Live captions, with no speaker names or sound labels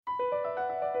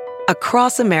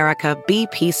Across America,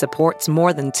 BP supports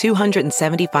more than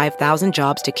 275,000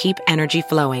 jobs to keep energy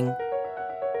flowing.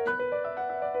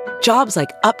 Jobs like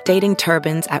updating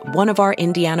turbines at one of our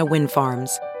Indiana wind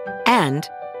farms and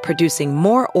producing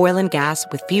more oil and gas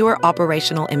with fewer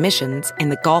operational emissions in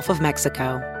the Gulf of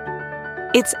Mexico.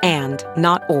 It's and,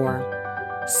 not or.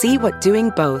 See what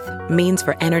doing both means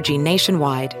for energy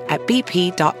nationwide at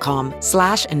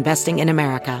bp.com/investing in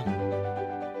America.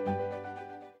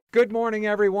 Good morning,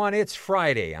 everyone. It's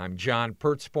Friday. I'm John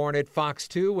Pertzborn at Fox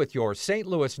 2 with your St.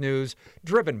 Louis news,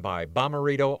 driven by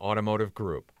Bomarito Automotive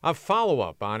Group. A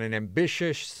follow-up on an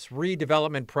ambitious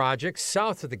redevelopment project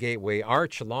south of the Gateway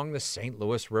Arch along the St.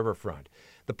 Louis riverfront.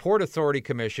 The Port Authority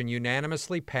Commission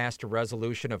unanimously passed a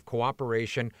resolution of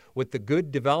cooperation with the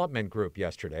Good Development Group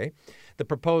yesterday. The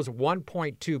proposed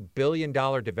 $1.2 billion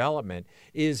development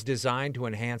is designed to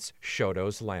enhance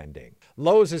Choteau's Landing.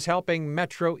 Lowe's is helping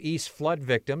Metro East flood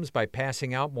victims by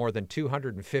passing out more than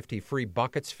 250 free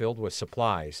buckets filled with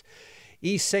supplies.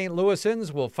 East St.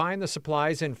 Louisans will find the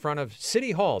supplies in front of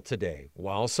City Hall today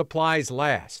while supplies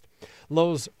last.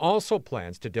 Lowe's also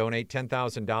plans to donate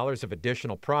 $10,000 of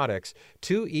additional products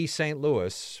to East St.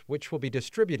 Louis, which will be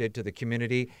distributed to the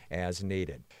community as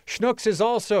needed. Schnucks is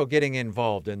also getting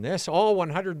involved in this. All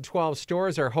 112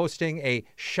 stores are hosting a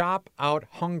Shop Out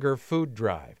Hunger food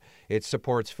drive. It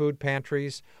supports food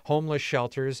pantries, homeless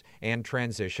shelters, and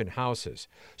transition houses.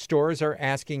 Stores are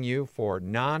asking you for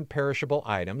non-perishable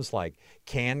items like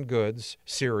canned goods,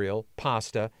 cereal,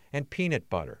 pasta, and peanut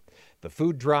butter. The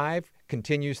food drive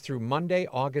continues through Monday,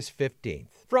 August 15th.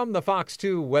 From the Fox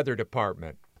 2 Weather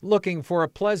Department. Looking for a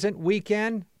pleasant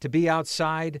weekend to be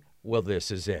outside? Well, this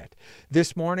is it.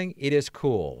 This morning, it is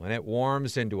cool, and it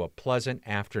warms into a pleasant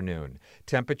afternoon.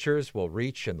 Temperatures will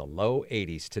reach in the low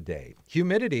 80s today.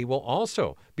 Humidity will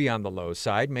also be on the low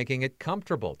side, making it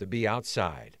comfortable to be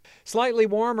outside. Slightly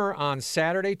warmer on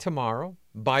Saturday tomorrow.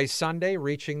 By Sunday,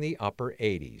 reaching the upper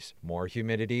 80s. More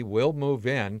humidity will move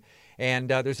in, and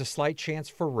there's a slight chance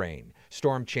for rain.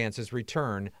 Storm chances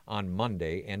return on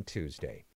Monday and Tuesday.